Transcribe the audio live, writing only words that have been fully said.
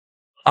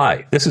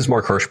Hi, this is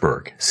Mark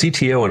Hirschberg,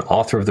 CTO and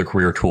author of the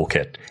Career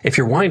Toolkit. If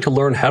you're wanting to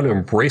learn how to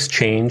embrace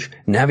change,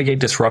 navigate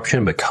disruption,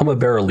 and become a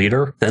better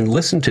leader, then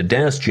listen to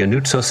Dennis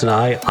Giannoutzos and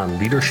I on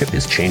Leadership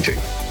is Changing.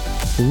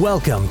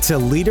 Welcome to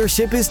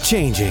Leadership is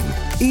Changing.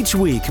 Each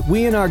week,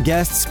 we and our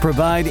guests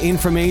provide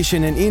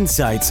information and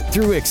insights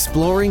through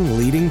exploring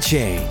leading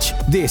change.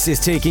 This is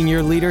taking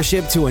your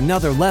leadership to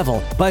another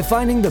level by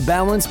finding the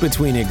balance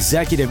between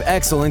executive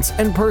excellence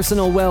and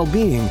personal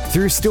well-being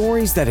through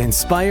stories that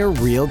inspire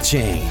real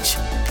change.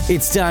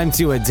 It's time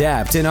to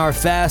adapt in our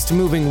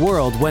fast-moving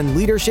world when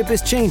leadership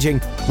is changing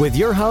with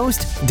your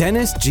host,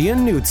 Dennis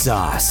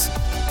Giannoutzos.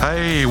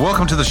 Hey,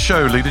 welcome to the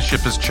show,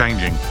 Leadership is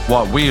Changing.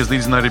 What we as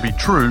leaders know to be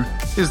true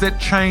is that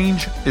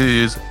change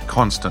is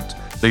constant.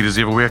 Leaders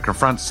everywhere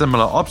confront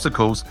similar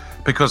obstacles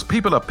because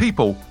people are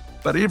people,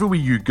 but everywhere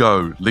you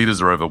go,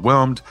 leaders are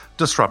overwhelmed,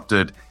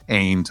 disrupted,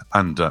 and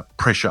under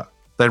pressure.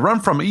 They run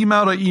from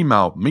email to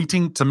email,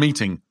 meeting to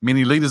meeting.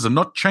 Many leaders are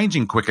not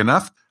changing quick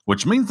enough,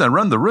 which means they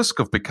run the risk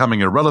of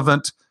becoming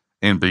irrelevant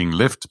and being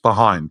left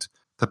behind.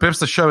 Perhaps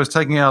the show is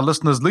taking our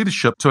listeners'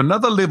 leadership to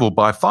another level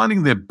by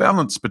finding their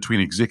balance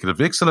between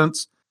executive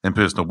excellence and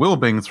personal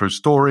well-being through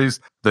stories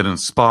that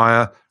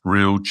inspire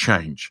real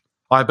change.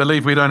 I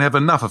believe we don't have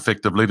enough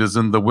effective leaders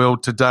in the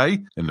world today,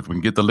 and if we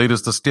can get the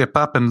leaders to step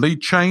up and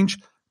lead change,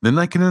 then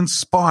they can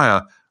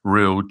inspire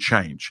real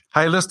change.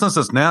 Hey listeners,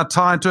 it's now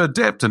time to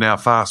adapt in our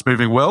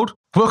fast-moving world.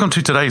 Welcome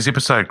to today's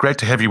episode. Great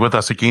to have you with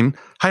us again.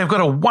 Hey, I've got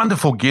a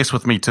wonderful guest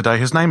with me today.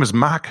 His name is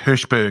Mark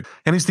Hirschberg,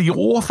 and he's the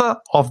author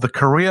of the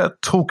Career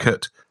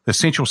Toolkit, the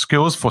essential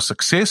skills for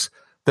success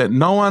that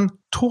no one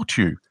taught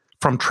you.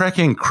 From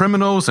tracking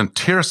criminals and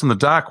terrorists in the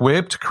dark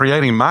web to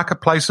creating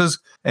marketplaces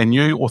and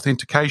new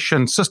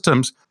authentication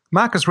systems,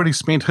 Mark has really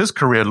spent his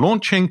career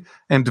launching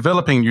and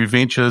developing new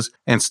ventures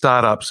and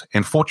startups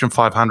and Fortune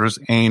 500s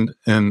and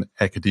in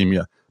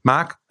academia.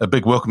 Mark, a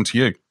big welcome to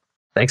you.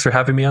 Thanks for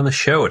having me on the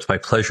show. It's my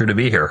pleasure to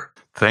be here.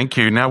 Thank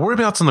you. Now,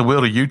 whereabouts in the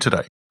world are you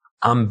today?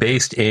 I'm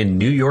based in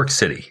New York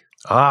City.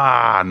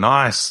 Ah,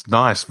 nice,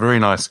 very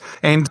nice.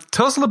 And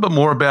tell us a little bit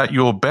more about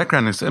your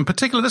background. In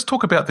particular, let's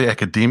talk about the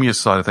academia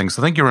side of things.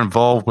 I think you're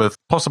involved with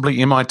possibly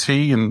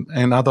MIT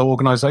and other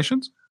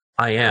organizations?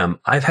 I am.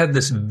 I've had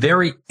this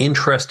very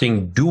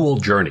interesting dual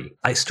journey.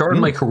 I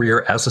started my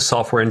career as a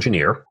software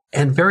engineer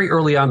and very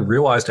early on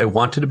realized I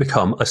wanted to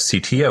become a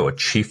CTO, a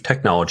Chief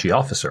Technology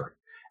Officer.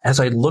 As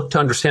I looked to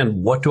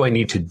understand what do I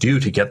need to do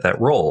to get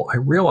that role, I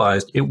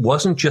realized it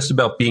wasn't just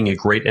about being a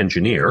great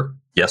engineer.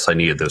 Yes, I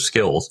needed those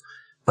skills,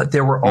 but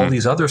there were all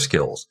these other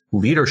skills: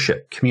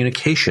 leadership,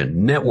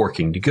 communication,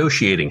 networking,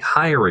 negotiating,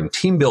 hiring,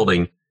 team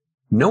building.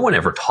 No one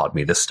ever taught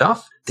me this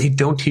stuff. They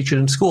don't teach it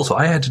in school, so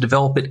I had to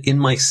develop it in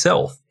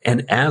myself.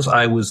 And as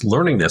I was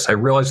learning this, I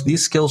realized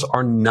these skills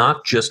are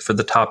not just for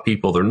the top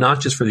people. They're not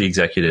just for the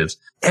executives.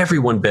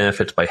 Everyone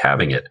benefits by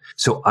having it.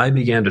 So I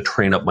began to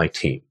train up my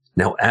team.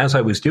 Now, as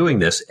I was doing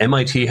this,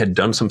 MIT had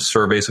done some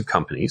surveys of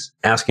companies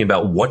asking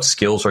about what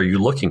skills are you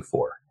looking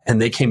for?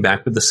 And they came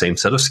back with the same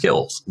set of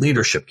skills: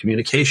 leadership,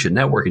 communication,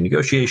 networking,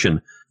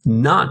 negotiation,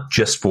 not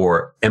just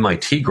for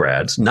MIT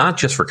grads, not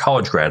just for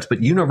college grads,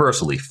 but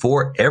universally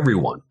for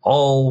everyone,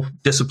 all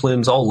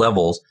disciplines, all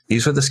levels.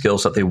 These are the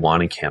skills that they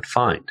want and can't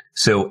find.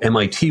 So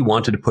MIT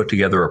wanted to put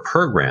together a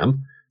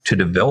program to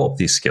develop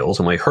these skills.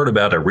 And when I heard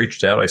about it, I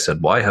reached out. I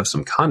said, well, I have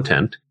some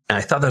content. And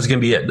I thought that was going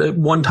to be it. A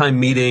one-time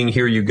meeting,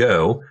 here you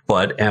go.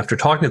 But after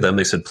talking to them,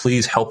 they said,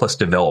 please help us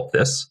develop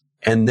this.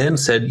 And then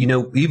said,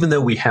 even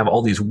though we have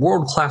all these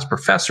world-class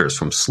professors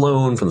from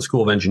Sloan, from the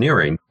School of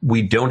Engineering,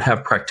 we don't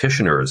have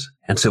practitioners.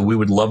 And so we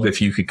would love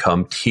if you could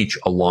come teach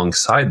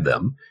alongside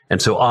them.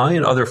 And so I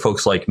and other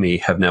folks like me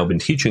have now been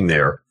teaching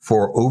there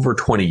for over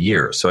 20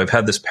 years. So I've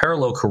had this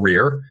parallel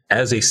career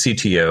as a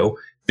CTO,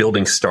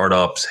 building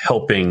startups,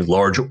 helping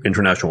large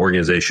international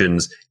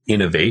organizations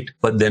innovate.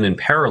 But then in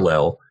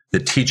parallel, the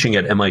teaching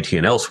at MIT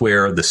and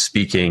elsewhere, the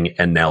speaking,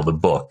 and now the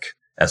book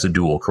as a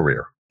dual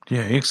career.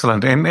 Yeah,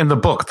 excellent. And the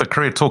book, the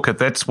Career Toolkit,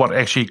 that's what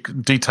actually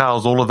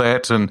details all of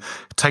that and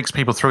takes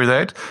people through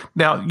that.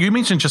 Now, you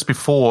mentioned just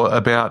before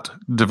about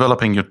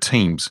developing your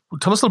teams.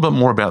 Tell us a little bit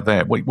more about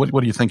that. What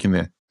are you thinking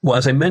there? Well,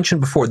 as I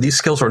mentioned before, these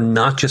skills are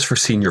not just for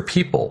senior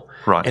people.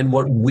 Right. And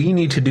what we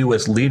need to do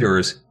as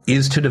leaders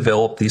is to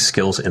develop these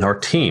skills in our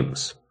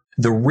teams.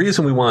 The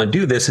reason we want to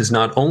do this is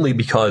not only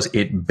because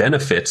it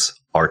benefits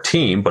our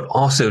team, but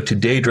also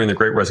today during the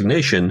Great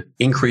Resignation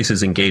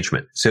increases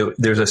engagement. So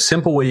there's a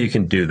simple way you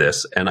can do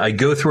this, and I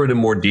go through it in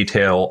more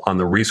detail on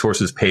the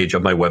resources page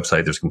of my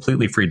website. There's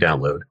completely free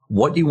download.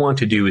 What you want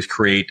to do is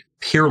create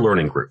peer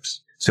learning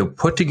groups. So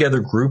put together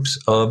groups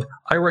of,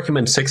 I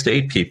recommend 6 to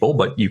 8 people,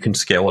 but you can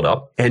scale it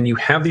up. And you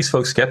have these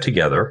folks get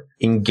together,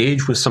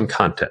 engage with some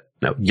content.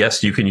 Now,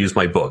 yes, you can use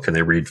my book and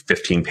they read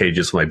 15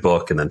 pages of my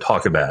book and then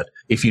talk about it.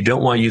 If you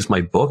don't want to use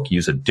my book,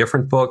 use a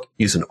different book,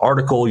 use an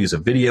article, use a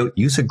video,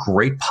 use a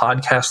great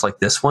podcast like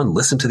this one,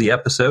 listen to the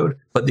episode.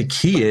 But the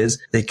key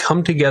is they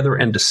come together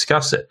and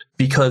discuss it,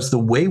 because the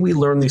way we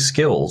learn these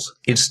skills,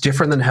 it's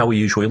different than how we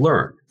usually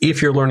learn.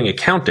 If you're learning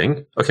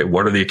accounting, okay,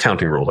 what are the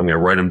accounting rules? I'm going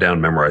to write them down,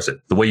 memorize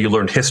it. The way you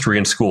learned history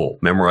in school,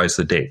 memorize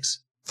the dates.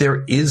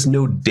 There is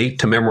no date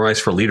to memorize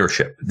for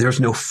leadership. There's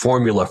no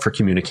formula for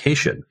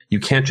communication. You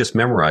can't just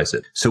memorize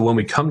it. So when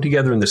we come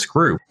together in this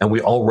group and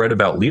we all read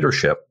about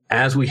leadership,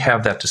 as we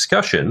have that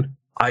discussion,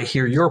 I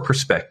hear your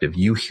perspective.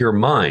 You hear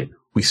mine.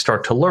 We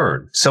start to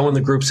learn. Someone in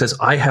the group says,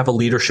 I have a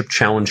leadership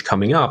challenge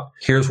coming up.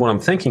 Here's what I'm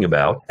thinking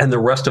about. And the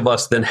rest of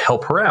us then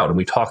help her out and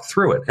we talk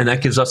through it. And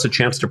that gives us a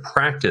chance to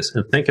practice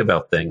and think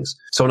about things.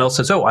 Someone else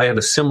says, oh, I had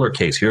a similar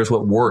case. Here's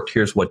what worked.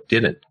 Here's what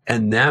didn't.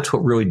 And that's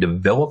what really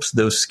develops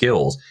those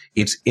skills.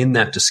 It's in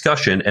that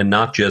discussion and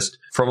not just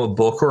from a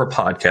book or a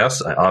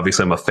podcast.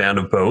 Obviously, I'm a fan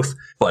of both,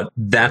 but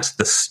that's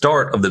the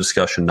start of the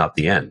discussion, not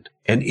the end.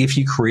 And if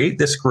you create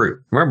this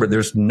group, remember,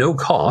 there's no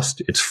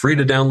cost. It's free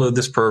to download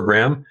this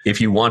program. If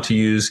you want to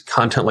use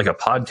content like a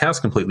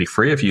podcast, completely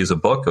free. If you use a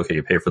book, okay,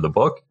 you pay for the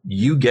book.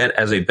 You get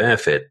as a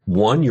benefit,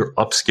 1, you're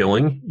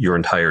upskilling your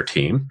entire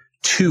team.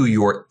 2,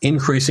 you're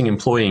increasing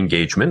employee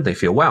engagement. They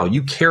feel, wow,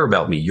 you care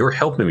about me. You're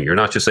helping me. You're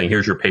not just saying,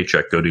 here's your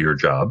paycheck, go do your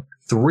job.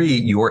 3,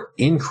 you're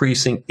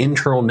increasing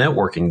internal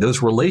networking,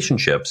 those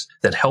relationships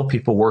that help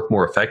people work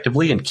more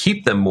effectively and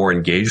keep them more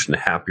engaged and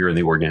happier in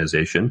the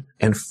organization.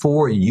 And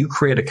 4, you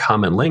create a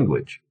common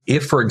language.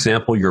 If, for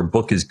example, your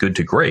book is good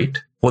to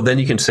great, well, then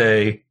you can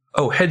say,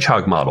 oh,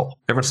 hedgehog model.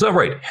 Everyone says, oh,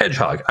 right,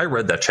 hedgehog. I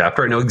read that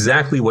chapter. I know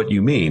exactly what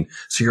you mean.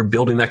 So you're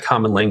building that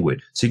common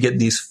language. So you get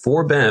these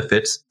 4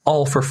 benefits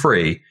all for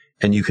free,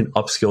 and you can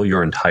upskill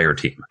your entire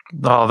team.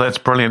 Oh, that's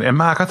brilliant. And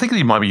Mark, I think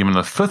there might be even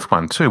a 5th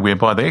one too,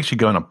 whereby they actually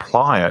go and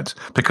apply it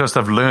because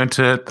they've learned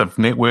it, they've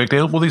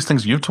networked, all these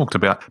things you've talked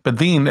about. But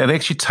then it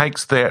actually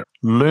takes that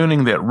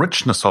learning, that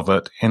richness of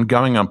it, and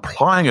going and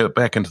applying it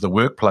back into the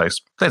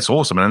workplace. That's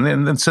awesome.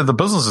 And then so the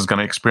business is going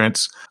to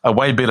experience a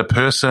way better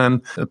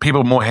person,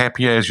 people more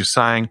happier, as you're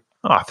saying.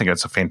 Oh, I think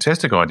that's a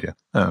fantastic idea.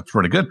 It's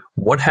really good.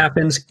 What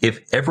happens if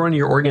everyone in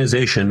your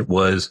organization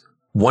was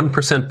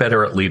 1%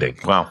 better at leading?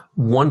 Wow.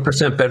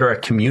 1% better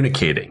at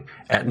communicating,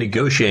 at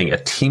negotiating,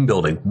 at team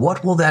building?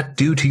 What will that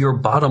do to your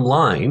bottom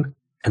line?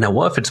 And now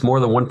what if it's more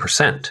than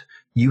 1%?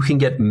 You can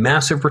get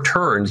massive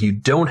returns. You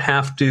don't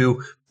have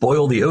to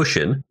boil the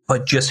ocean,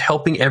 but just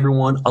helping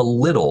everyone a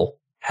little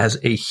has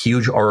a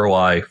huge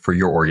ROI for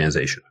your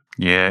organization.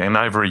 Yeah, and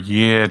over a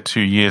year,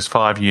 2 years,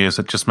 5 years,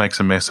 it just makes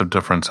a massive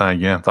difference.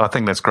 Yeah, I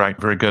think that's great.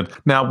 Very good.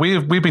 Now,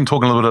 we've been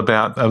talking a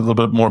little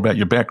bit more about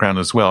your background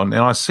as well. And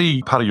I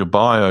see part of your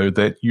bio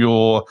that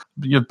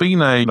you've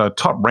been a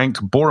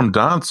top-ranked ballroom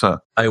dancer.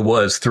 I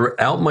was.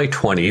 Throughout my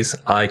 20s,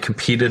 I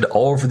competed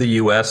all over the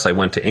U.S. I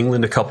went to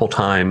England a couple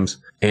times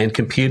and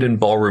competed in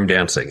ballroom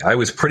dancing. I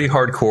was pretty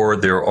hardcore.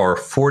 There are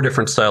 4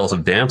 different styles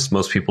of dance.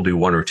 Most people do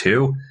 1 or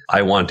 2.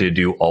 I wanted to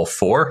do all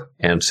 4.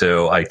 And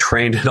so I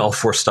trained in all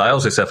 4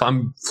 styles. Except if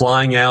I'm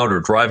flying out or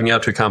driving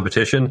out to a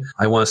competition,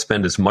 I want to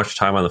spend as much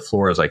time on the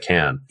floor as I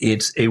can.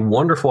 It's a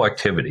wonderful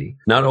activity.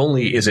 Not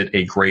only is it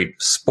a great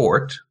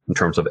sport in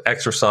terms of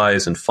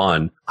exercise and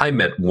fun, I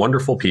met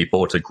wonderful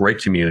people. It's a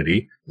great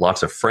community,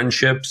 lots of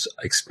friendships.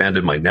 I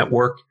expanded my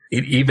network.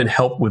 It even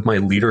helped with my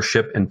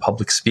leadership and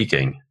public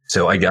speaking.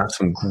 So I got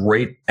some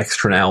great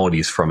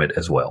externalities from it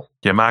as well.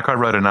 Yeah, Mark, I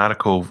wrote an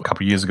article a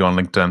couple of years ago on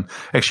LinkedIn.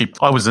 Actually,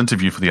 I was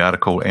interviewed for the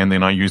article and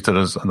then I used it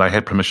as they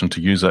had permission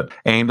to use it.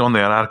 And on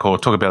that article, I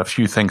talk about a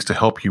few things to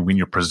help you when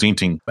you're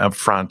presenting up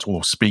front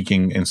or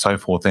speaking and so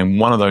forth. And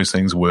one of those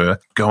things were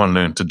go and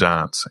learn to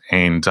dance.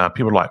 And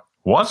people are like,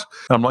 what?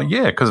 And I'm like,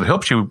 yeah, because it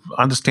helps you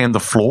understand the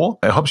floor.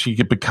 It helps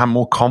you become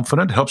more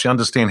confident. It helps you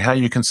understand how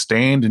you can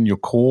stand in your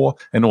core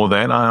and all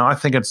that. I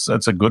think it's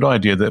a good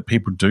idea that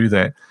people do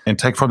that and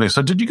take from there.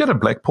 So did you go to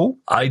Blackpool?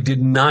 I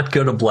did not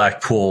go to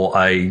Blackpool.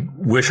 I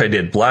wish I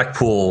did.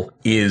 Blackpool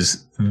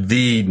is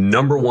the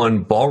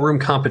 #1 ballroom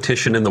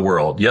competition in the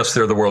world. Yes,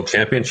 they're the world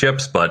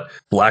championships, but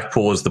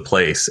Blackpool is the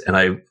place. And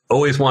I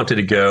always wanted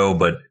to go,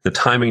 but the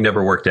timing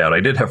never worked out. I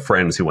did have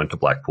friends who went to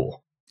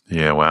Blackpool.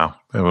 Yeah, wow.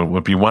 It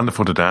would be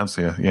wonderful to dance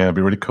there. Yeah, it'd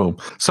be really cool.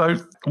 So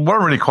what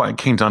I'm really quite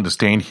keen to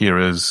understand here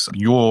is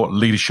your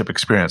leadership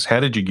experience. How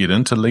did you get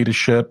into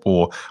leadership,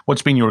 or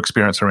what's been your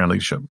experience around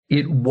leadership?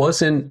 It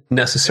wasn't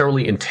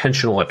necessarily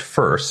intentional at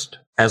first.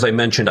 As I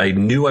mentioned, I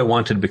knew I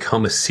wanted to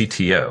become a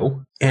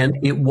CTO, and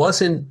it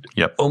wasn't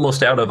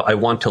almost out of I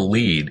want to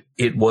lead.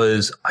 It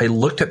was I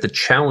looked at the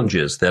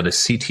challenges that a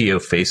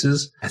CTO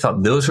faces. I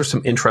thought those are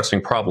some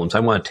interesting problems. I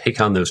want to take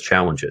on those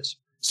challenges.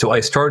 So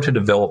I started to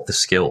develop the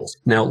skills.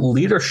 Now,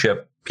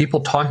 leadership, people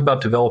talk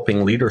about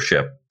developing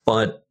leadership,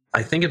 but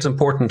I think it's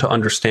important to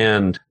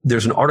understand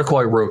there's an article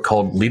I wrote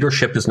called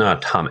Leadership is Not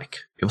Atomic.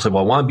 People say,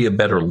 well, I want to be a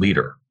better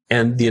leader.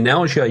 And the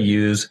analogy I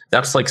use,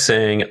 that's like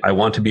saying, I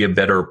want to be a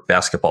better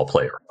basketball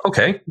player.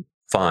 Okay,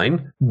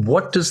 fine.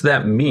 What does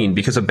that mean?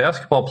 Because a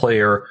basketball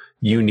player,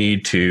 you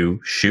need to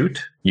shoot.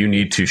 You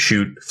need to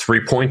shoot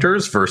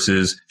 3-pointers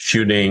versus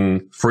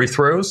shooting free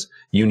throws.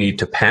 You need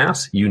to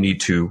pass. You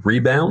need to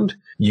rebound.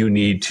 You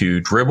need to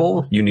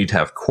dribble. You need to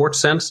have court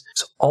sense.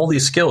 So all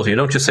these skills, you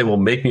don't just say, well,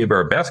 make me a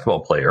better basketball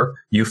player.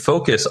 You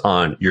focus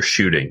on your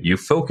shooting. You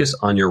focus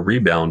on your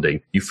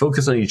rebounding. You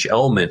focus on each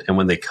element. And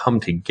when they come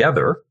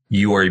together,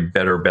 you are a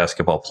better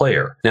basketball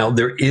player. Now,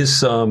 there is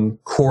some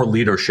core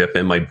leadership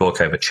in my book.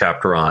 I have a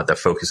chapter on it that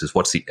focuses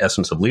what's the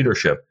essence of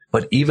leadership.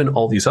 But even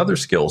all these other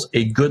skills,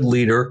 a good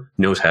leader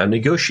knows how to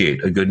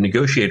negotiate. A good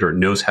negotiator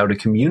knows how to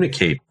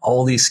communicate.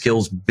 All these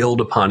skills build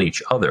upon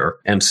each other.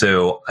 And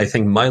so I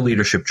think my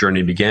leadership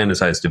journey began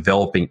as I was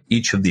developing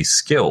each of these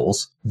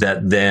skills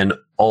that then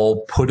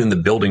all put in the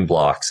building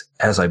blocks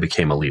as I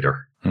became a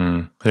leader.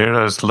 There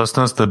it is,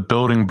 listeners, the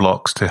building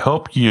blocks to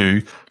help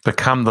you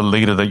become the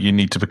leader that you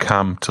need to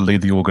become to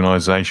lead the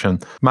organization.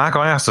 Mark,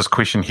 I asked this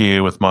question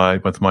here with my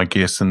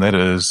guests, and that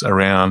is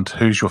around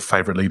who's your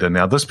favorite leader.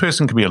 Now, this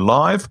person can be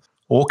alive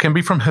or can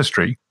be from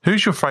history.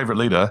 Who's your favorite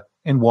leader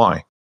and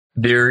why?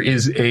 There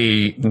is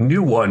a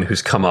new one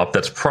who's come up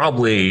that's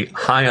probably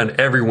high on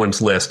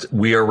everyone's list.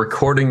 We are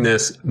recording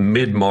this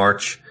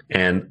mid-March,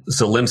 and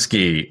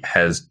Zelensky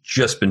has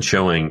just been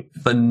showing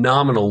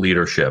phenomenal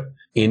leadership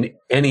in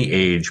any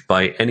age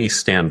by any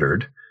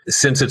standard.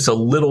 Since it's a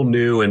little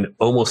new and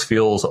almost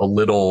feels a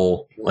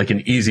little like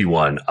an easy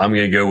one, I'm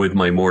going to go with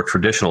my more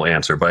traditional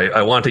answer. But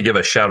I want to give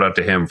a shout out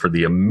to him for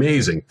the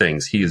amazing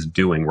things he is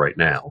doing right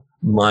now.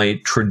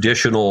 My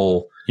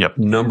traditional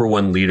number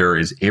one leader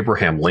is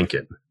Abraham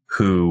Lincoln,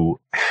 who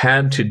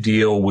had to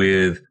deal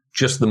with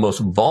just the most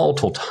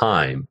volatile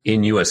time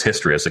in U.S.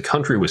 history as the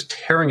country was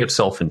tearing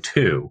itself in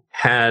two,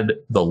 had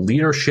the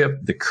leadership,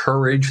 the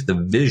courage, the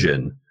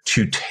vision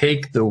to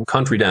take the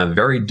country down a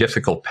very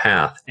difficult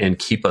path and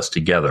keep us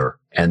together.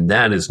 And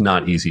that is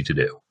not easy to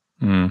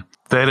do.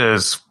 That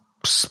is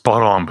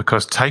spot on,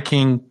 because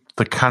taking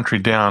the country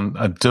down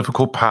a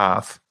difficult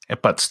path,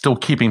 but still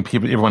keeping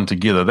everyone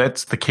together,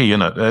 that's the key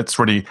in it. That's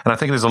really, and I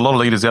think there's a lot of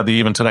leaders out there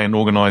even today in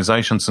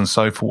organizations and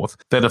so forth,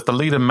 that if the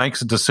leader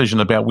makes a decision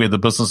about where the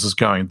business is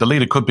going, the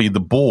leader could be the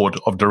board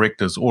of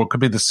directors or it could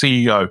be the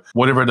CEO,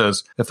 whatever it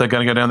is, if they're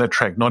going to go down that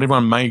track, not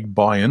everyone may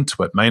buy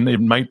into it,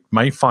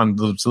 may find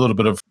there's a little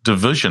bit of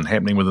division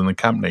happening within the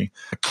company.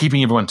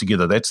 Keeping everyone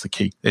together, that's the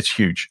key. That's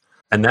huge.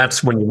 And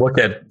that's when you look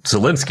at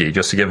Zelensky,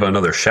 just to give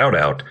another shout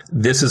out,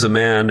 this is a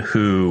man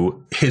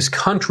who, his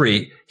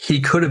country, he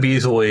could have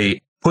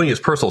easily, putting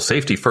his personal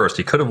safety first,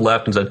 he could have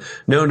left and said,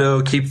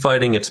 no, keep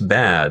fighting, it's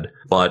bad.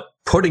 But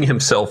putting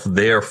himself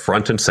there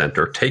front and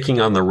center, taking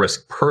on the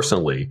risk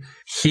personally,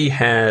 he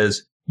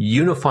has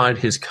unified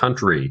his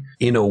country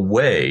in a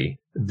way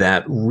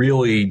that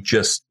really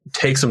just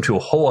takes him to a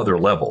whole other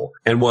level.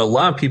 And what a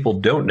lot of people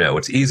don't know,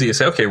 it's easy to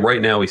say, okay,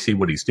 right now we see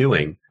what he's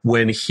doing.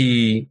 When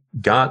he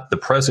got the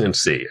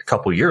presidency a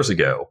couple of years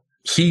ago,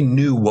 he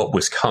knew what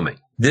was coming.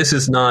 This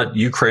is not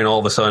Ukraine all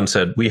of a sudden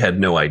said, we had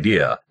no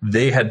idea.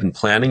 They had been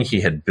planning.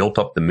 He had built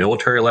up the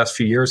military last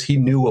few years. He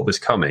knew what was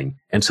coming.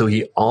 And so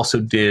he also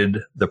did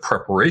the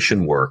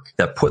preparation work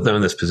that put them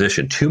in this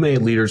position. Too many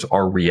leaders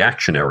are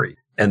reactionary,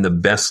 and the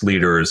best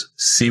leaders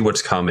see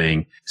what's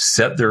coming,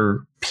 set their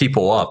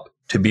people up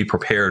to be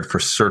prepared for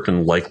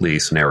certain likely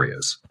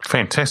scenarios.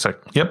 Fantastic.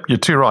 Yep, you're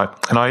too right.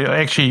 And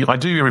I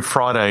do every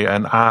Friday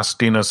an Ask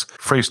Dennis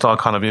freestyle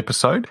kind of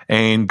episode.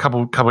 And a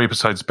couple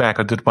episodes back,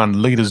 I did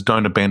one, Leaders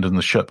Don't Abandon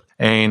the Ship.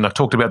 And I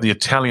talked about the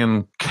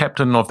Italian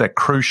captain of that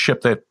cruise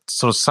ship that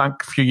sort of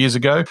sunk a few years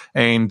ago.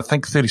 And I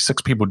think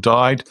 36 people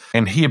died.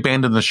 And he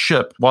abandoned the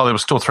ship while there were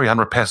still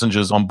 300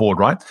 passengers on board,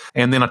 right?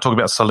 And then I talk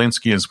about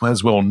Zelensky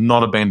as well,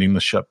 not abandoning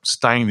the ship,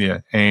 staying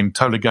there and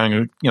totally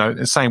going,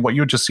 saying what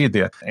you just said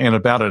there and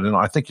about it. And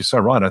I think you're so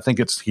right. I think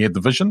he had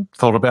the vision,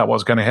 thought about what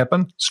was going to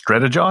happen,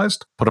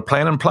 strategized, put a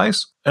plan in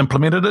place,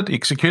 implemented it,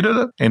 executed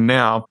it. And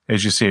now,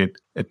 as you said,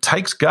 it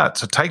takes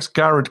guts. It takes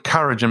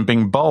courage and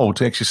being bold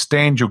to actually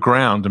stand your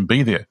ground and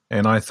be there.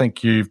 And I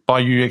think by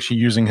you actually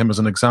using him as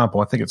an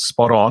example, I think it's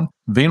spot on.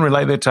 Then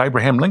relate that to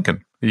Abraham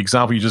Lincoln, the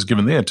example you just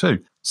given there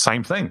too.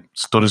 Same thing,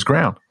 stood his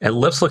ground. And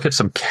let's look at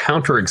some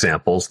counter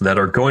examples that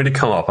are going to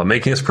come up. I'm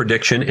making this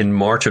prediction in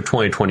March of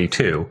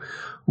 2022.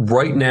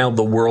 Right now,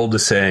 the world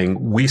is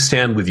saying, we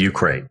stand with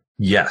Ukraine.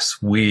 Yes,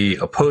 we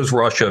oppose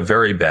Russia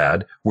very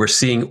bad. We're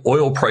seeing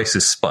oil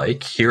prices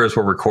spike. Here as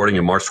we're recording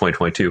in March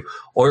 2022,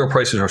 oil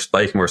prices are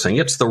spiking. We're saying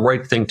it's the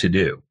right thing to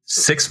do.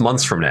 6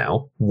 months from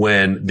now,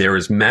 when there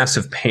is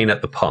massive pain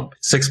at the pump,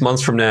 6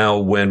 months from now,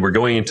 when we're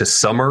going into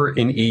summer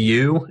in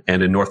EU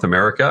and in North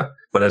America,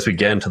 but as we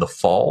get into the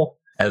fall,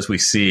 as we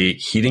see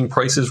heating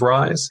prices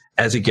rise,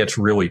 as it gets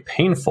really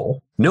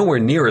painful, nowhere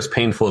near as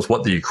painful as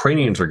what the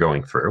Ukrainians are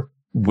going through,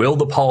 will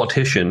the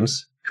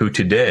politicians who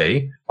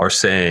today are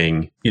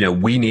saying,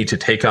 we need to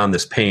take on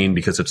this pain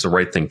because it's the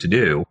right thing to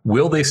do,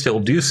 will they still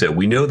do so?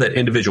 We know that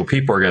individual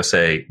people are going to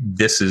say,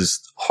 this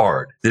is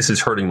hard. This is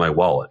hurting my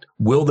wallet.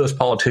 Will those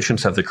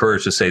politicians have the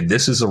courage to say,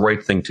 this is the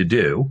right thing to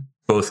do,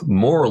 both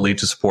morally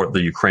to support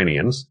the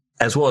Ukrainians,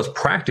 as well as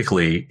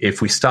practically,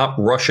 if we stop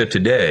Russia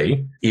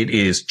today, it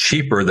is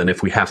cheaper than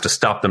if we have to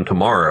stop them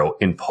tomorrow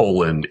in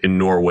Poland, in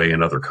Norway,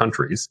 and other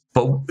countries.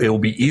 But it will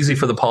be easy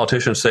for the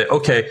politicians to say,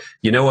 okay,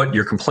 you know what?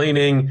 You're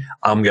complaining.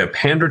 I'm going to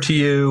pander to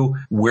you.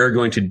 We're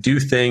going to do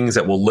things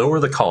that will lower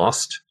the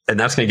cost And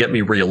that's going to get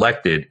me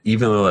reelected,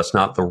 even though that's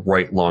not the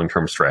right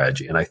long-term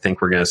strategy. And I think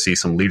we're going to see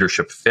some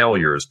leadership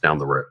failures down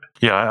the road.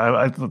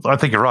 Yeah, I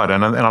think you're right.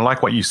 And I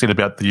like what you said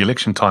about the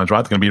election times,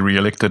 right? They're going to be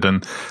reelected.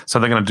 And so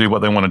they're going to do what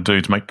they want to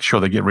do to make sure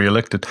they get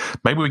reelected.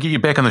 Maybe we get you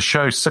back on the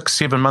show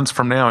 6-7 months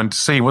from now and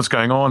see what's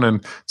going on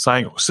and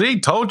saying, see,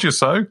 told you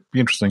so. Be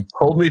interesting.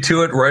 Hold me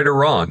to it, right or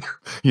wrong.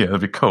 Yeah,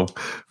 that'd be cool.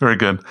 Very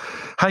good.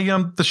 Hey,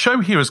 the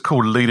show here is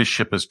called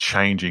Leadership is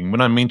Changing.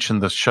 When I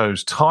mentioned the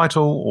show's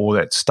title or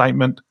that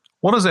statement,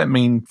 what does that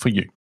mean for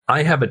you?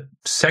 I have a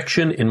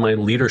section in my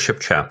leadership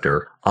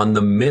chapter on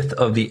the myth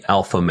of the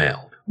alpha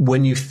male.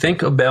 When you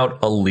think about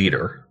a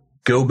leader,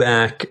 go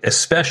back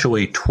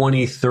especially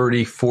 20,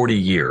 30, 40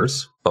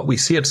 years, but we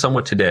see it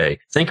somewhat today.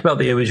 Think about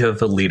the image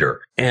of a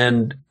leader.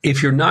 And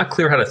if you're not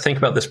clear how to think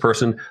about this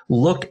person,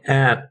 look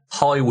at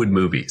Hollywood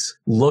movies,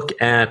 look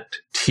at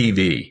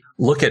TV.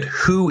 Look at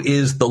who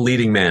is the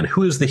leading man,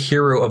 who is the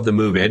hero of the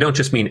movie. I don't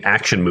just mean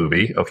action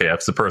movie. Okay,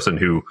 that's the person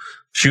who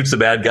shoots the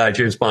bad guy,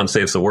 James Bond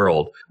saves the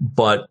world.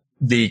 But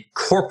the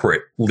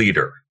corporate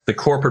leader, the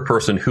corporate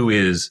person who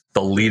is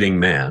the leading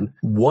man,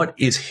 what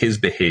is his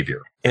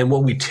behavior? And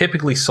what we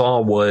typically saw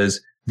was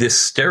this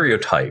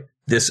stereotype,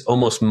 this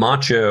almost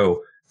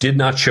macho, did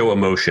not show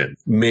emotion,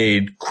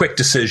 made quick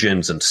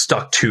decisions and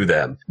stuck to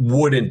them,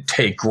 wouldn't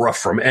take gruff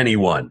from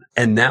anyone.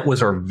 And that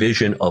was our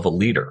vision of a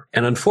leader.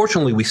 And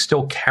unfortunately, we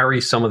still carry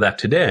some of that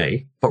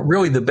today, but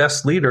really the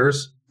best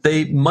leaders,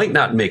 they might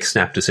not make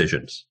snap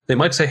decisions. They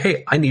might say,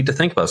 hey, I need to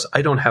think about this.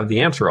 I don't have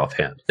the answer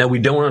offhand. Now, we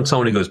don't want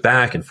someone who goes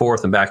back and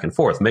forth,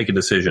 make a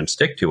decision,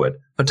 stick to it.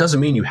 But it doesn't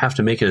mean you have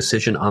to make a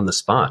decision on the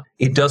spot.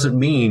 It doesn't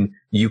mean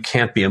you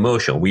can't be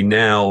emotional. We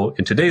now,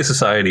 in today's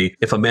society,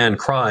 if a man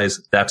cries,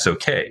 that's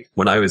okay.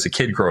 When I was a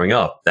kid growing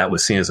up, that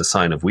was seen as a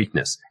sign of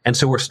weakness. And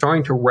so we're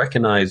starting to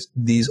recognize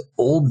these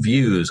old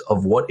views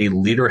of what a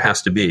leader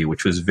has to be,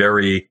 which was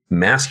very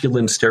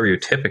masculine,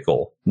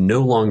 stereotypical, no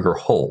longer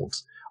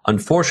holds.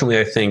 Unfortunately,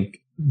 I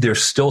think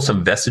there's still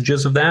some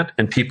vestiges of that,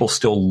 and people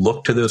still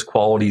look to those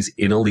qualities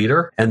in a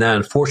leader. And that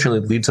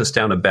unfortunately leads us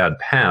down a bad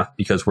path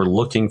because we're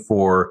looking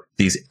for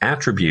these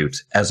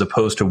attributes as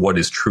opposed to what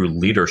is true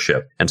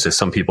leadership. And so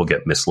some people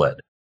get misled.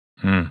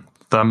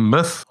 The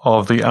myth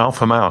of the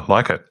alpha male,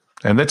 like it.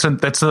 And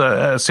that's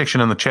a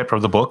section in the chapter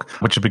of the book,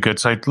 which would be good.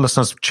 So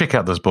listeners, check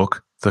out this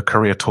book, The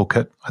Career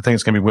Toolkit. I think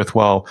it's going to be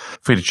worthwhile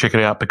for you to check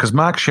it out because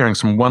Mark's sharing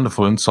some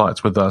wonderful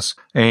insights with us.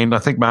 And I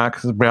think,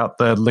 Mark, about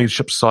the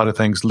leadership side of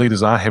things,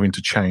 leaders are having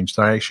to change.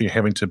 They're actually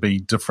having to be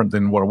different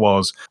than what it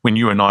was when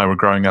you and I were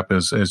growing up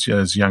as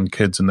young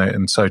kids and that.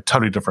 And so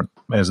totally different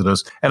as it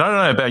is. And I don't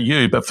know about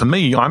you, but for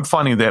me, I'm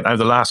finding that over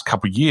the last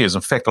couple of years,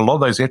 in fact, a lot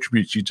of those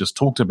attributes you just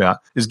talked about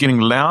is getting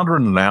louder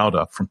and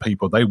louder from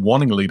people. They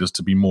wanting leaders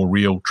to be more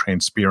real,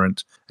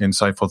 transparent, and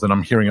so forth. And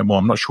I'm hearing it more.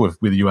 I'm not sure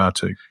whether you are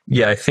too.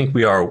 Yeah, I think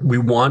we are. We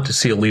want to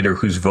see a leader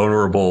who's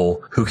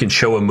vulnerable, who can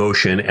show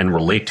emotion and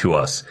relate to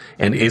us,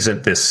 and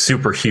isn't this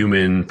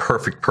superhuman,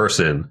 perfect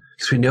person.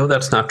 Because we know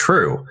that's not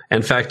true.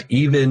 In fact,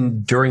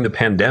 even during the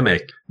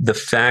pandemic, the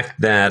fact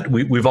that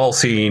we've all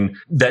seen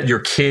that your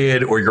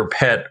kid or your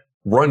pet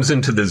runs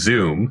into the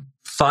Zoom.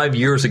 5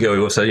 years ago, he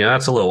would say, yeah,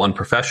 that's a little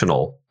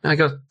unprofessional. And I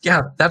go,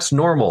 yeah, that's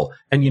normal.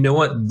 And you know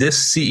what?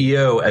 This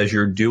CEO, as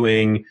you're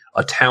doing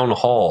a town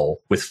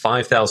hall with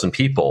 5,000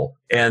 people,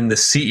 and the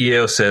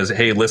CEO says,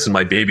 hey, listen,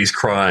 my baby's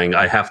crying.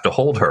 I have to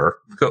hold her.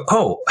 I go,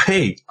 oh,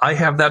 hey, I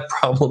have that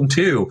problem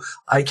too.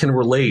 I can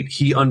relate.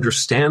 He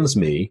understands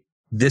me.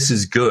 This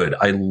is good.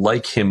 I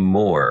like him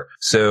more.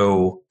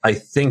 So I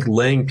think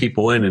laying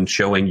people in and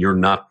showing you're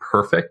not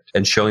perfect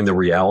and showing the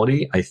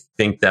reality, I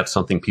think that's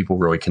something people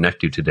really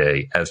connect to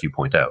today, as you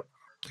point out.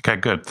 Okay,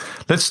 good.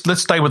 Let's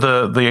stay with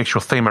the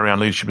actual theme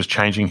around leadership is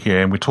changing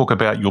here, and we talk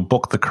about your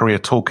book, The Career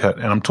Toolkit.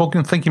 And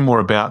I'm thinking more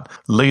about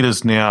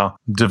leaders now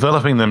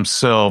developing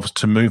themselves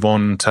to move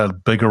on to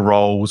bigger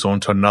roles or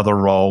into another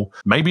role,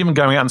 maybe even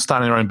going out and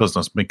starting their own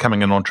business,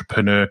 becoming an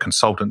entrepreneur,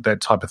 consultant, that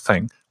type of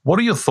thing. What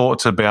are your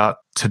thoughts about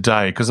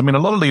today? Because, I mean, a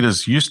lot of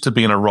leaders used to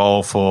be in a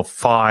role for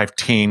 5,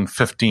 10,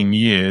 15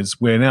 years,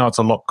 where now it's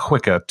a lot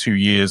quicker, 2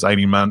 years,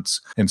 18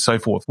 months, and so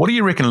forth. What do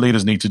you reckon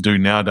leaders need to do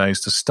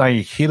nowadays to stay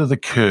ahead of the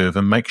curve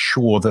and make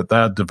sure that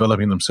they're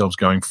developing themselves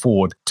going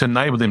forward to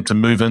enable them to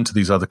move into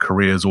these other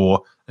careers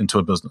or into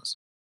a business?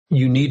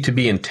 You need to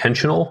be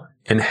intentional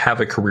and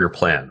have a career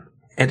plan.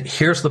 And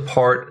here's the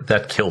part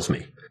that kills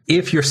me.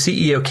 If your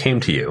CEO came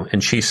to you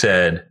and she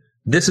said,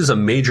 this is a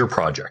major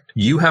project.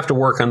 You have to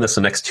work on this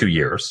the next 2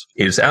 years.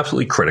 It is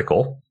absolutely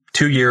critical.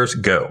 2 years,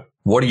 go.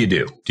 What do?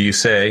 Do you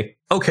say,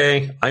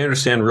 okay, I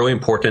understand, really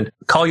important.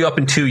 Call you up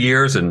in 2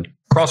 years and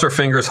cross our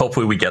fingers.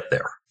 Hopefully we get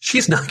there.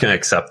 She's not going to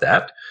accept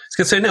that. She's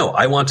going to say, no,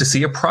 I want to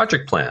see a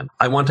project plan.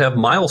 I want to have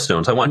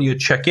milestones. I want you to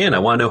check in. I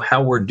want to know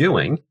how we're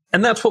doing.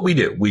 And that's what we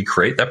do. We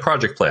create that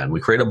project plan. We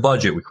create a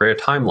budget. We create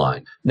a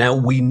timeline. Now,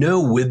 we know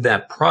with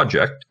that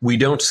project, we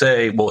don't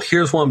say, well,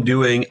 here's what I'm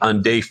doing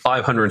on day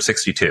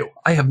 562.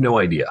 I have no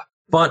idea.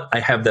 But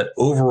I have that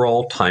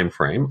overall time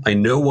frame. I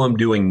know what I'm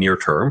doing near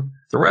term.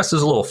 The rest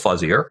is a little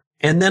fuzzier.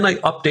 And then I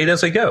update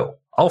as I go.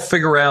 I'll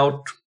figure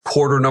out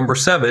quarter number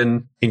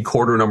 7 in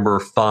quarter number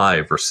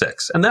 5 or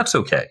 6. And that's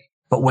okay.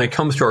 But when it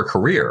comes to our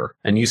career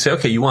and you say,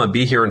 okay, you want to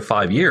be here in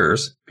 5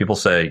 years, people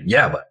say,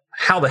 yeah, but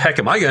how the heck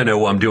am I going to know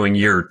what I'm doing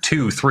year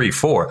 2, 3,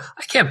 4?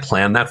 I can't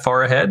plan that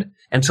far ahead.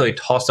 And so they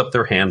toss up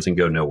their hands and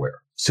go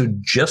nowhere. So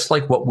just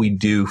like what we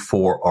do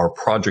for our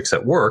projects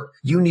at work,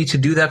 you need to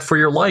do that for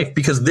your life,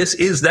 because this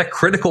is that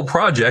critical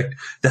project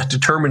that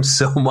determines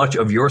so much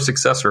of your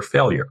success or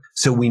failure.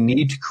 So we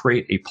need to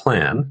create a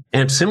plan.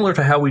 And similar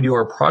to how we do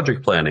our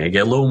project planning, I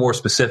get a little more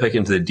specific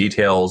into the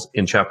details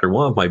in chapter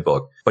 1 of my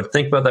book, but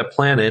think about that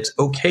plan. It's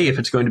okay if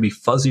it's going to be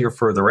fuzzy or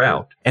further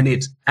out. And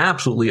it's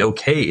absolutely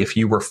okay if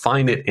you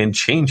refine it and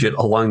change it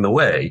along the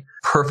way.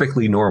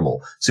 Perfectly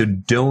normal. So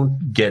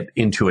don't get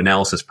into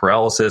analysis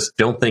paralysis.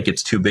 Don't think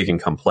it's too big and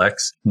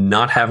complex.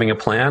 Not having a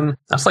plan,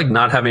 that's like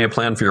not having a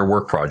plan for your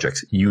work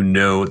projects. You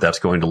know that's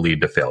going to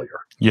lead to failure.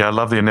 Yeah, I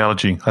love the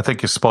analogy. I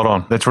think you're spot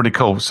on. That's really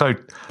cool. So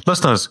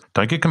listeners,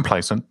 don't get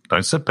complacent.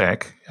 Don't sit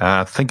back.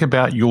 Think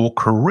about your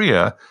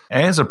career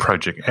as a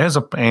project,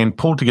 and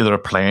pull together a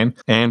plan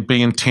and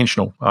be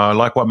intentional. I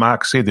like what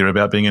Mark said there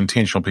about being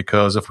intentional,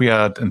 because if we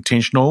are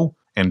intentional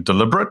and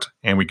deliberate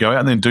and we go out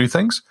and then do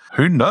things,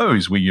 who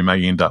knows where you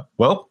may end up?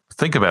 Well,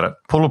 think about it.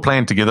 Pull a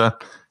plan together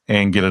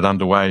and get it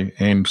underway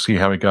and see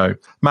how we go.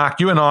 Mark,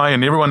 you and I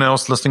and everyone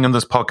else listening in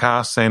this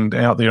podcast and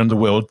out there in the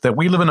world, that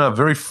we live in a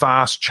very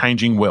fast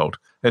changing world.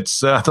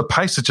 It's the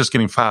pace is just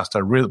getting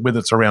faster, whether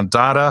it's around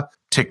data,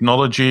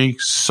 technology,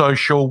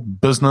 social,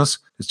 business,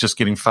 it's just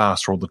getting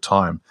faster all the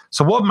time.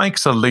 So what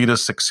makes a leader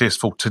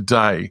successful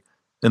today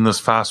in this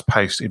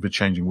fast-paced,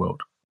 ever-changing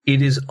world?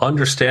 It is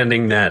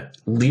understanding that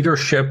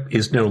leadership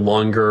is no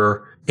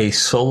longer a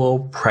solo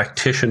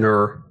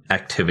practitioner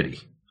activity.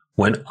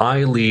 When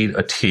I lead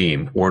a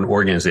team or an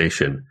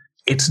organization,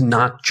 it's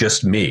not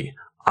just me.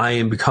 I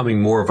am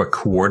becoming more of a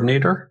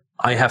coordinator.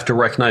 I have to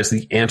recognize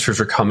the answers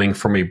are coming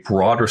from a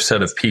broader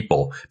set of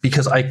people,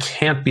 because I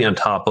can't be on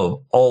top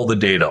of all the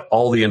data,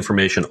 all the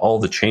information, all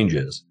the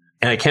changes.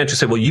 And I can't just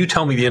say, well, you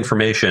tell me the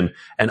information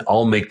and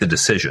I'll make the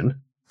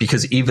decision,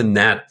 because even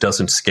that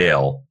doesn't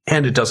scale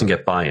and it doesn't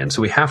get buy-in.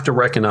 So we have to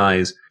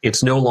recognize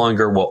it's no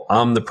longer, well,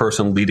 I'm the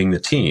person leading the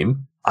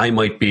team. I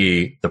might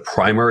be the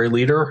primary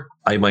leader.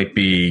 I might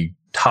be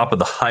top of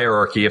the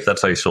hierarchy, if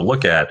that's how you still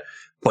look at,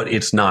 but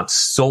it's not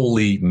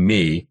solely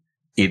me.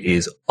 It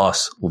is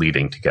us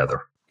leading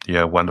together.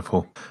 Yeah,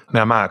 wonderful.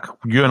 Now, Mark,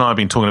 you and I have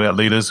been talking about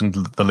leaders and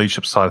the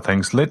leadership side of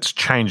things. Let's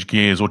change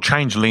gears, or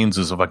change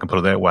lenses, if I can put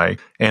it that way,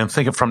 and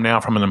think of from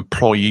an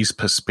employee's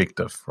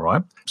perspective,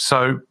 right?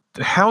 So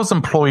how has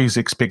employees'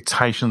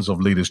 expectations of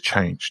leaders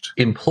changed?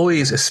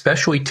 Employees,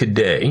 especially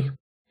today,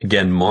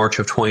 again, March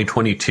of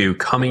 2022,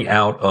 coming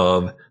out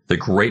of the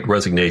Great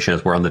Resignation,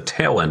 as we're on the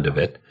tail end of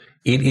it,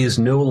 it is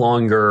no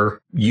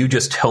longer you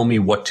just tell me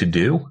what to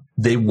do.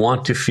 They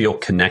want to feel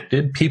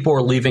connected. People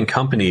are leaving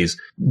companies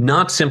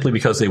not simply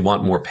because they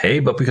want more pay,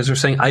 but because they're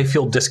saying, I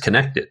feel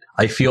disconnected.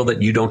 I feel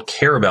that you don't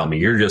care about me.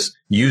 You're just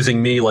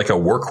using me like a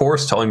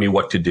workhorse, telling me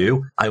what to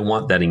do. I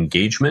want that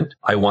engagement.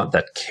 I want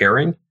that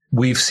caring.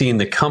 We've seen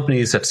the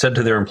companies that said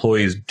to their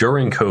employees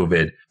during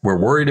COVID, we're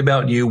worried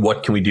about you.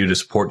 What can we do to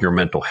support your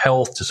mental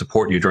health, to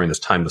support you during this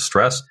time of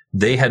stress?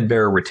 They had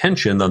better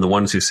retention than the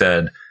ones who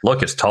said,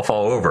 look, it's tough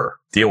all over.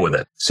 Deal with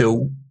it.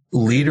 So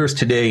leaders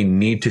today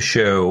need to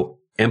show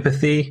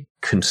empathy,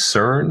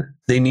 concern.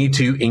 They need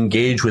to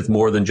engage with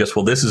more than just,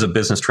 well, this is a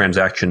business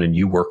transaction and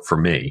you work for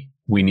me.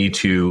 We need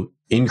to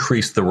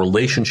increase the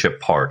relationship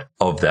part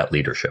of that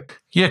leadership.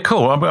 Yeah,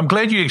 cool. I'm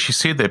glad you actually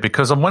said that,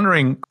 because I'm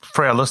wondering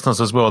for our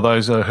listeners as well,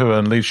 those who are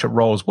in leadership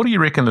roles, what do you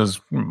reckon is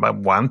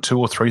 1, 2,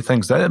 or 3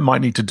 things they might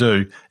need to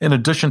do in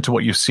addition to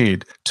what you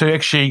said to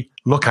actually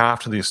look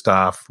after their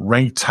staff,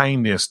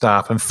 retain their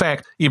staff, in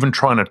fact, even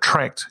try and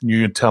attract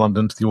new talent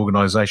into the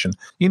organization?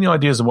 Any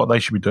ideas of what they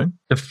should be doing?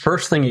 The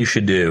first thing you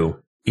should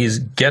do is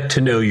get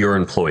to know your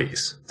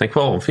employees. Think,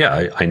 well,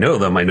 yeah, I know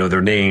them. I know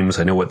their names.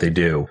 I know what they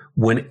do.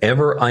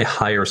 Whenever I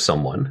hire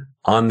someone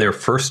on their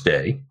first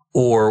day,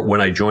 or when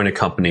I join a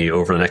company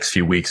over the next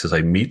few weeks as I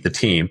meet the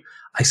team,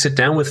 I sit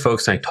down with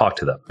folks and I talk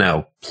to them.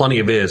 Now, plenty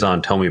of it is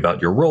on tell me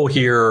about your role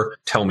here,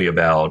 tell me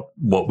about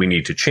what we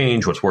need to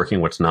change, what's working,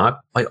 what's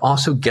not. I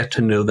also get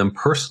to know them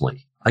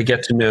personally. I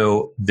get to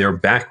know their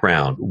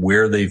background,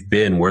 where they've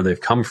been, where they've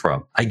come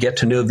from. I get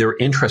to know their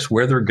interests,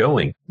 where they're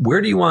going.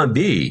 Where do you want to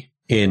be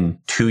in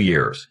 2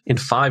 years, in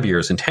 5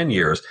 years, in 10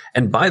 years?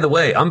 And by the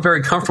way, I'm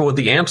very comfortable with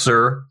the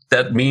answer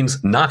that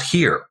means not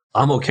here.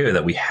 I'm okay with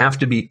that. We have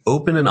to be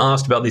open and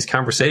honest about these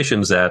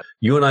conversations that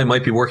you and I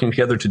might be working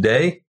together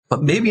today,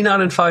 but maybe not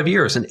in 5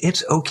 years. And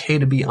it's okay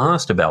to be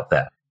honest about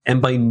that.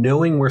 And by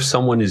knowing where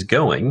someone is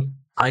going,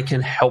 I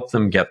can help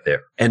them get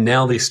there. And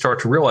now they start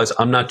to realize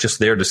I'm not just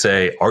there to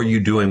say, are you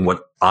doing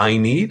what I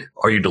need?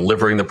 Are you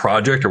delivering the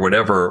project or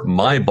whatever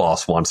my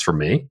boss wants from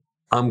me?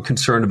 I'm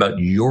concerned about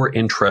your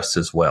interests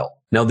as well.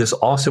 Now, this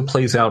also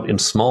plays out in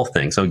small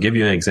things. I'll give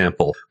you an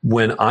example.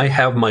 When I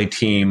have my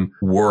team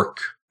work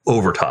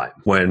overtime.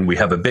 When we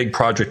have a big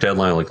project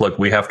deadline, like, look,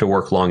 we have to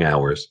work long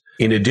hours.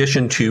 In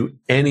addition to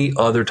any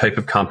other type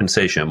of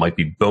compensation, it might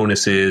be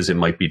bonuses, it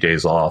might be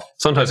days off.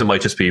 Sometimes it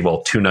might just be,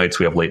 2 nights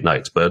we have late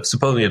nights, but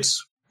supposing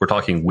we're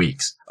talking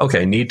weeks.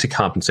 Okay, I need to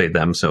compensate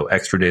them, so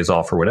extra days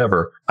off or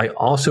whatever. I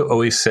also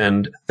always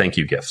send thank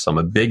you gifts. I'm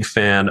a big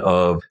fan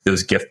of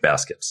those gift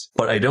baskets.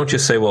 But I don't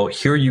just say, well,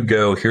 here you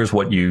go, here's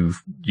what you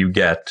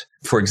get.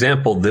 For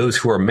example, those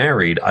who are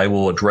married, I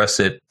will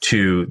address it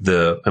to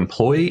the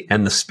employee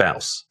and the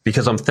spouse,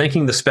 because I'm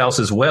thanking the spouse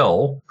as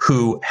well,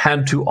 who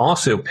had to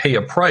also pay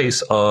a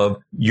price of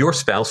your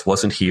spouse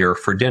wasn't here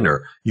for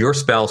dinner. Your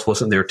spouse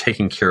wasn't there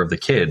taking care of the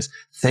kids.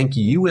 Thank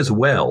you as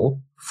well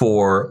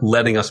for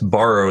letting us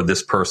borrow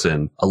this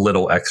person a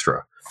little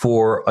extra.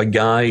 For a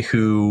guy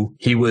who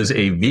he was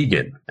a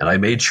vegan, and I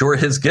made sure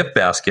his gift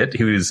basket,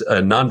 he was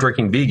a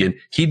non-drinking vegan,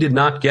 he did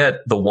not get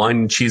the wine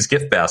and cheese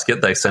gift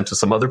basket that I sent to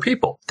some other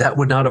people. That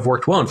would not have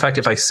worked well. In fact,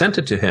 if I sent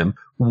it to him,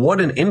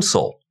 what an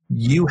insult.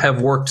 You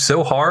have worked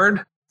so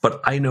hard, but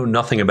I know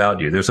nothing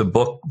about you. There's a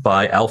book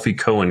by Alfie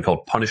Cohen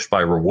called Punished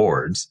by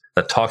Rewards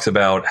that talks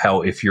about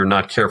how if you're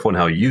not careful in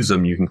how you use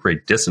them, you can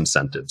create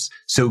disincentives.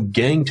 So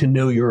getting to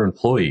know your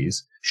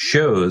employees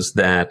shows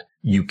that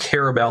you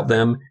care about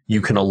them,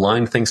 you can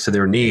align things to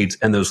their needs,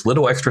 and those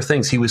little extra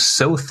things. He was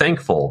so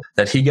thankful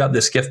that he got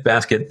this gift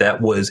basket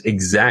that was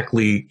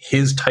exactly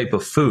his type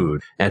of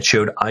food and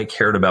showed I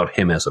cared about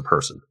him as a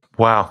person.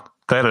 Wow.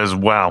 That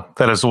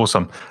is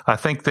awesome. I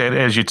think that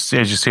as you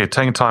said,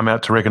 taking time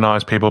out to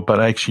recognize people, but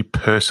actually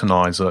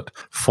personalize it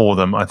for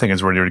them, I think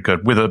is really, really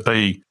good. Whether it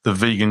be the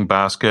vegan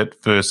basket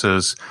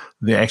versus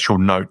the actual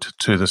note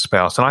to the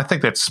spouse. And I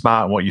think that's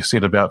smart what you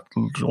said about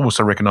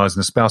also recognizing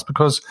the spouse,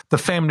 because the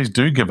families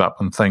do give up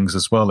on things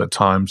as well at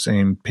times,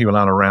 and people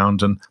aren't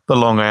around, and the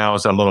long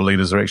hours that a lot of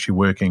leaders are actually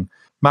working.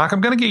 Mark, I'm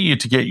going to get you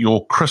to get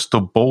your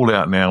crystal ball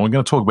out now. We're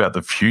going to talk about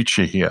the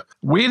future here.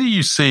 Where do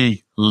you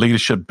see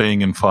leadership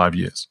being in 5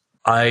 years?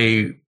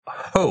 I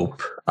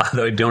hope,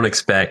 although I don't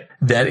expect,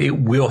 that it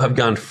will have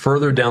gone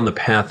further down the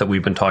path that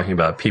we've been talking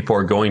about. People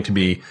are going to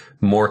be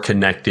more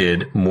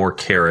connected, more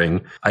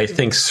caring. I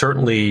think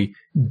certainly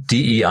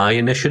DEI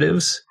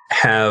initiatives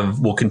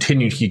will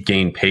continue to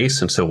gain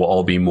pace, and so we'll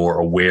all be more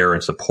aware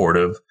and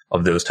supportive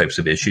of those types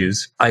of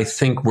issues. I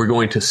think we're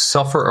going to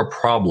suffer a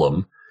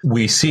problem.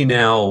 We see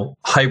now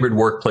hybrid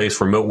workplace,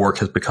 remote work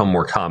has become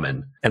more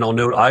common. And I'll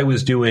note I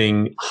was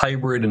doing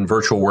hybrid and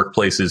virtual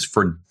workplaces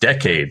for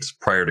decades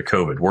prior to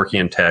COVID, working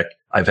in tech.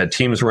 I've had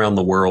teams around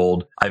the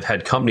world. I've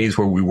had companies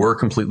where we were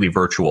completely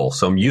virtual.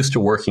 So I'm used to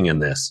working in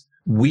this.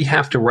 We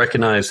have to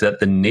recognize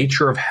that the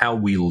nature of how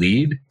we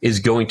lead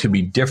is going to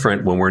be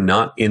different when we're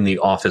not in the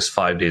office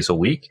 5 days a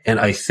week. And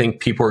I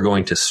think people are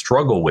going to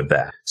struggle with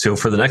that. So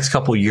for the next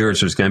couple of years,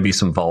 there's going to be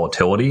some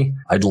volatility.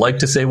 I'd like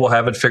to say we'll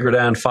have it figured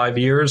out in 5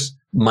 years.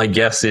 My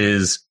guess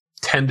is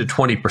 10 to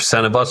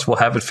 20% of us will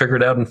have it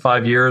figured out in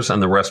 5 years,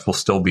 and the rest will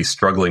still be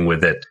struggling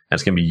with it. And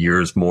it's going to be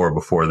years more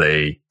before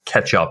they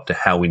catch up to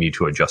how we need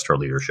to adjust our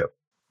leadership.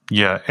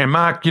 Yeah. And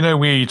Mark,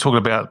 when you talk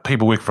about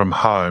people working from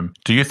home,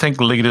 do you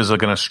think leaders are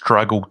going to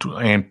struggle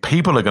and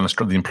people are going to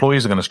struggle, the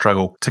employees are going to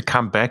struggle to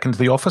come back into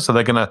the office? Are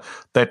they going to,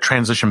 that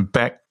transition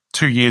back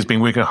 2 years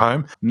being working at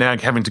home, now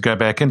having to go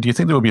back in? Do you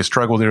think there will be a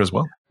struggle there as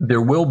well?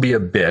 There will be a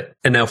bit.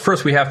 And now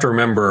first we have to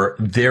remember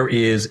there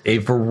is a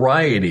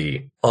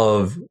variety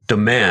of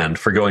demand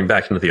for going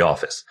back into the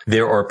office.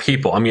 There are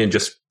people,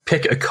 just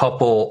pick a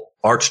couple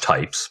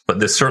archetypes, but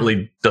this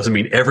certainly doesn't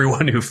mean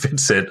everyone who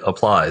fits it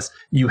applies.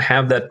 You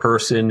have that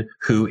person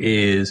who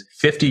is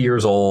 50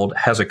 years old,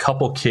 has a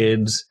couple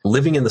kids,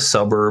 living in the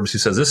suburbs, who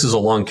says, this is a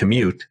long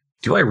commute.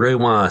 Do I really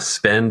want to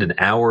spend an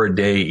hour a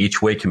day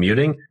each way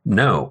commuting?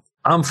 No.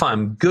 I'm fine.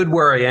 I'm good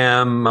where I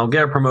am. I'll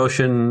get a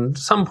promotion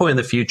some point in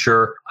the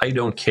future. I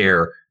don't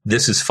care.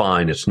 This is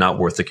fine. It's not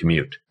worth the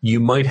commute. You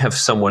might have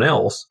someone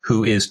else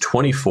who is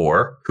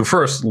 24, who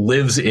first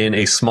lives in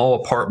a small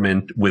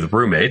apartment with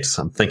roommates.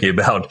 I'm thinking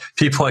about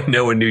people I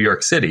know in New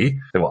York City.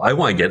 Well, I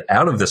want to get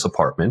out of this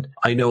apartment.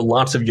 I know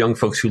lots of young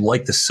folks who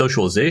like the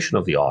socialization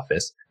of the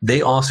office.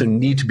 They also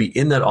need to be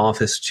in that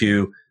office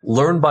to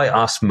learn by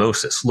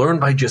osmosis, learn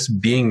by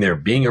just being there,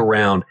 being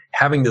around,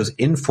 having those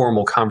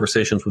informal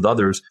conversations with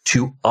others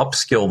to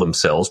upskill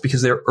themselves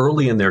because they're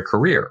early in their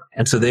career.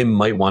 And so they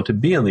might want to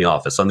be in the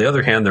office. On the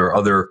other hand, there are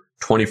other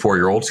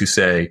 24-year-olds who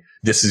say,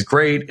 this is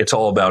great. It's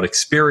all about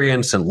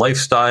experience and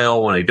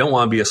lifestyle, and I don't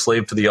want to be a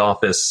slave to the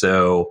office,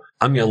 so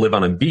I'm going to live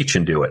on a beach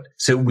and do it.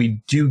 So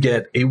we do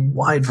get a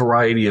wide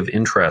variety of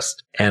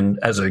interest. And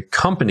as a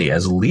company,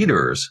 as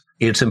leaders,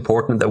 it's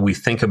important that we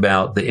think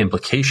about the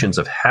implications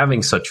of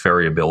having such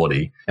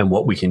variability and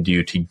what we can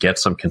do to get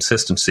some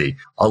consistency.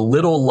 A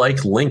little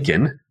like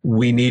Lincoln,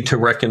 we need to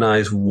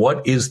recognize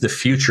what is the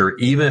future,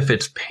 even if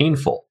it's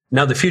painful.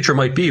 Now, the future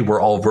might be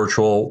we're all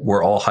virtual,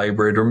 we're all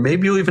hybrid, or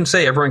maybe you'll even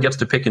say everyone gets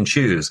to pick and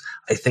choose.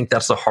 I think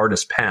that's the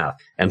hardest path.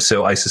 And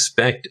so I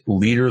suspect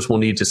leaders will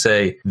need to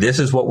say, this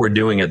is what we're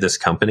doing at this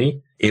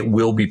company. It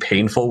will be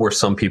painful where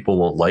some people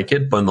won't like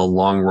it, but in the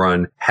long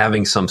run,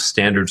 having some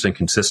standards and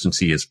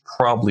consistency is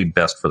probably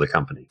best for the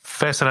company.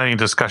 Fascinating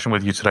discussion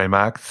with you today,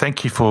 Mark.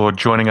 Thank you for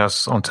joining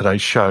us on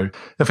today's show.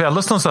 If our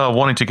listeners are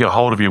wanting to get a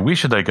hold of you, where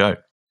should they go?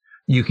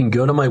 You can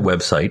go to my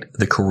website,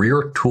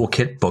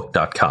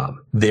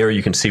 thecareertoolkitbook.com. There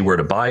you can see where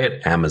to buy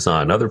it,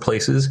 Amazon, and other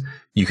places.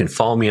 You can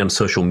follow me on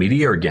social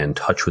media or get in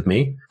touch with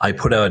me. I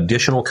put out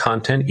additional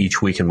content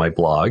each week in my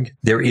blog.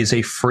 There is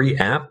a free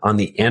app on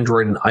the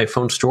Android and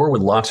iPhone store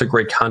with lots of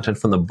great content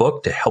from the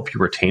book to help you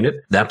retain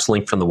it. That's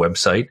linked from the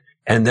website.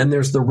 And then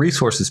there's the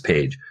resources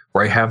page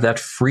where I have that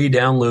free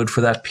download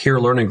for that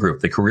peer learning group,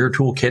 the Career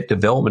Toolkit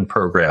Development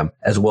Program,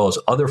 as well as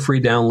other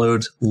free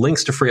downloads,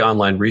 links to free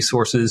online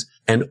resources,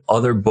 and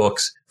other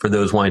books for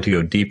those wanting to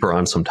go deeper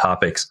on some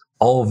topics.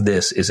 All of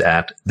this is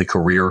at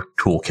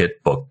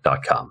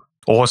thecareertoolkitbook.com.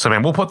 Awesome.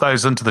 And we'll put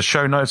those into the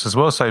show notes as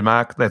well. So,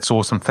 Mark, that's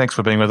awesome. Thanks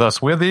for being with us.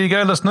 Well, there you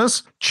go,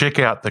 listeners. Check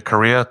out the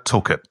Career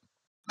Toolkit.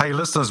 Hey,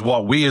 listeners,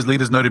 what we as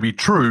leaders know to be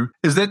true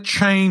is that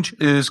change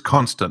is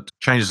constant.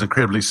 Change is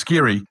incredibly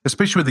scary,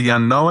 especially with the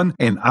unknown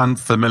and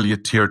unfamiliar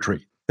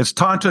territory. It's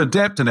time to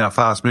adapt in our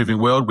fast-moving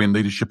world when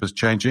leadership is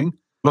changing.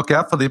 Look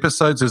out for the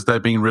episodes as they're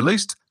being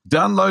released.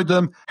 Download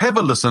them, have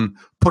a listen,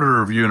 put a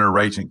review and a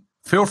rating.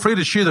 Feel free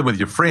to share them with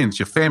your friends,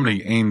 your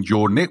family, and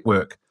your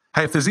network.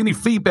 Hey, if there's any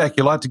feedback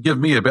you'd like to give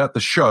me about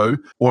the show,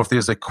 or if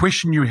there's a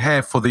question you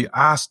have for the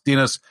Ask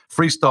Dennis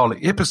Freestyle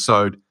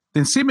episode,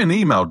 then send me an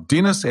email,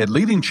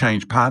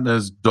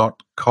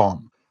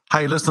 dennis@leadingchangepartners.com.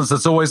 Hey, listeners,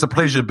 it's always a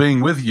pleasure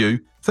being with you.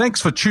 Thanks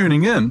for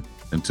tuning in.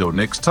 Until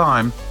next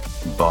time,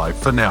 bye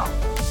for now.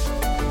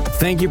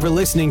 Thank you for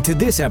listening to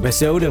this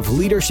episode of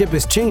Leadership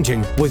is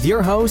Changing with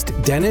your host,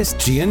 Dennis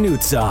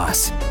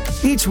Giannoutsas.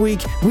 Each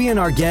week, we and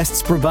our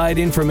guests provide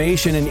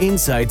information and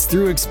insights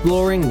through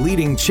exploring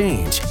leading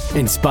change,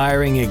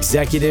 inspiring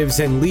executives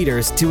and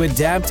leaders to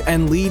adapt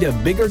and lead a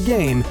bigger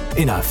game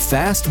in a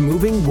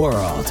fast-moving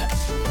world.